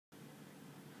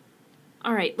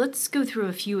All right, let's go through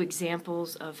a few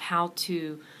examples of how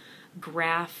to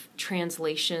graph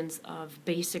translations of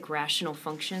basic rational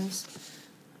functions.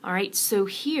 All right, so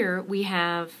here we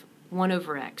have 1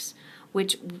 over x,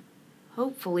 which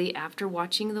hopefully after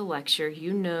watching the lecture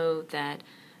you know that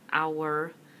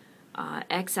our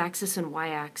x-axis and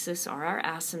y-axis are our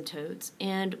asymptotes,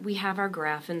 and we have our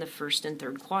graph in the first and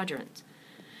third quadrants.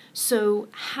 So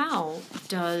how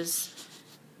does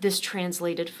this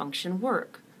translated function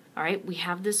work? All right, we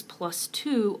have this plus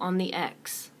 2 on the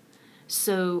x.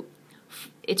 So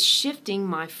it's shifting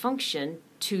my function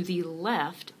to the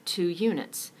left 2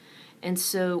 units. And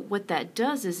so what that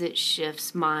does is it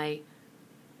shifts my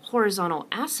horizontal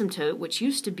asymptote, which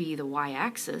used to be the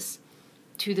y-axis,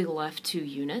 to the left 2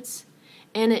 units.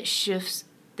 And it shifts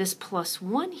this plus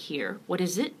 1 here. What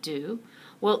does it do?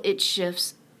 Well, it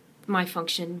shifts my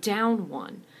function down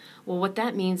 1. Well, what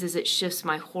that means is it shifts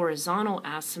my horizontal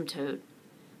asymptote,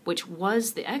 which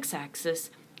was the x-axis,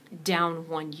 down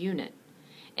 1 unit.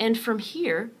 And from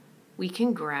here, we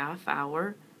can graph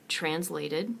our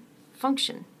translated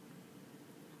function.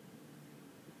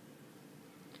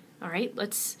 All right,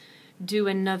 let's do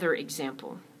another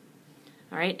example.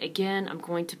 All right, again, I'm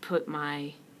going to put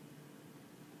my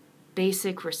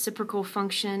basic reciprocal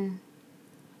function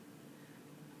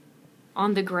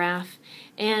on the graph,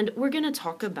 and we're going to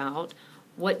talk about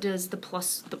what does the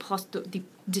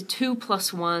 2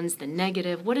 plus 1s, the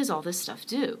negative, what does all this stuff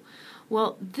do?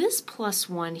 Well, this plus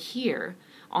 1 here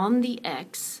on the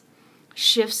x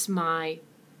shifts my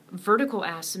vertical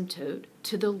asymptote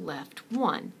to the left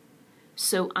 1.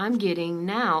 So I'm getting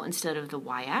now, instead of the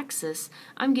y-axis,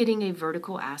 I'm getting a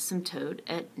vertical asymptote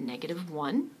at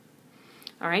 -1.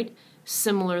 All right.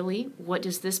 Similarly, what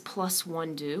does this plus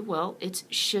 1 do? Well, it's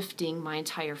shifting my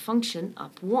entire function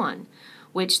up 1,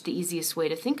 which the easiest way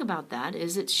to think about that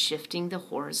is it's shifting the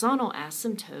horizontal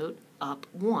asymptote up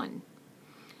 1.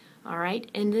 All right,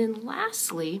 and then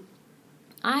lastly,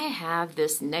 I have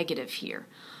this negative here.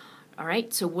 All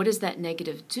right, so what does that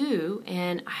negative do?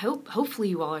 And hopefully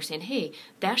you all are saying, hey,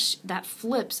 that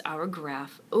flips our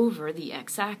graph over the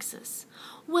x-axis.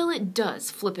 Well, it does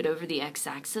flip it over the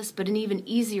x-axis, but an even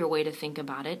easier way to think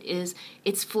about it is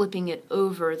it's flipping it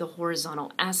over the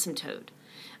horizontal asymptote.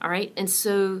 All right, and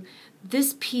so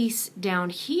this piece down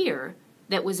here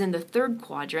that was in the third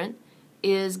quadrant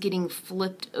is getting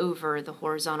flipped over the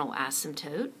horizontal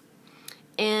asymptote,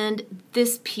 and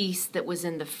this piece that was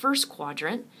in the first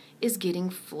quadrant is getting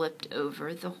flipped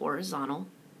over the horizontal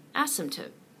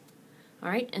asymptote. All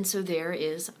right, and so there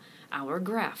is our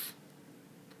graph.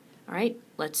 All right,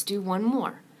 let's do one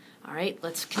more. All right,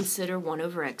 let's consider 1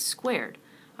 over x squared.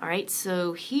 All right,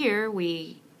 so here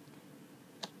we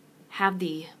have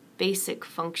the basic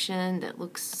function that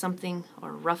looks something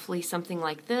or roughly something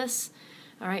like this.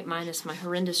 All right, minus my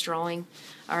horrendous drawing.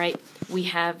 All right, we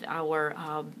have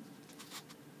our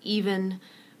even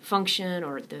function,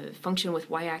 or the function with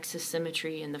y-axis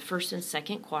symmetry, in the first and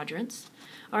second quadrants.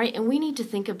 All right, and we need to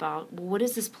think about, well, what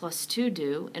does this plus 2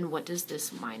 do, and what does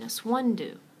this minus 1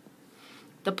 do?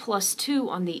 The plus 2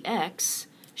 on the x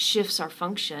shifts our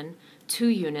function 2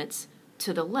 units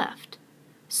to the left.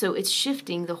 So it's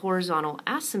shifting the horizontal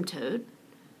asymptote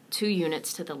 2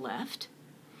 units to the left.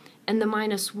 And the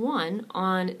minus 1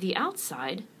 on the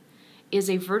outside is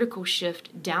a vertical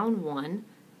shift down 1,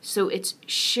 so it's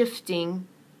shifting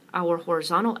our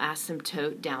horizontal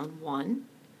asymptote down 1.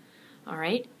 All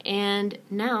right, and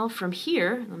now from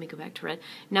here, let me go back to red.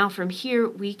 Now from here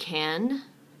we can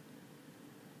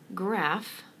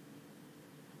graph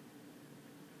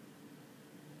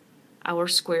our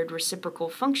squared reciprocal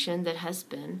function that has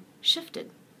been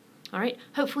shifted. All right,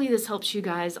 hopefully this helps you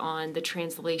guys on the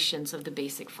translations of the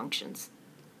basic functions.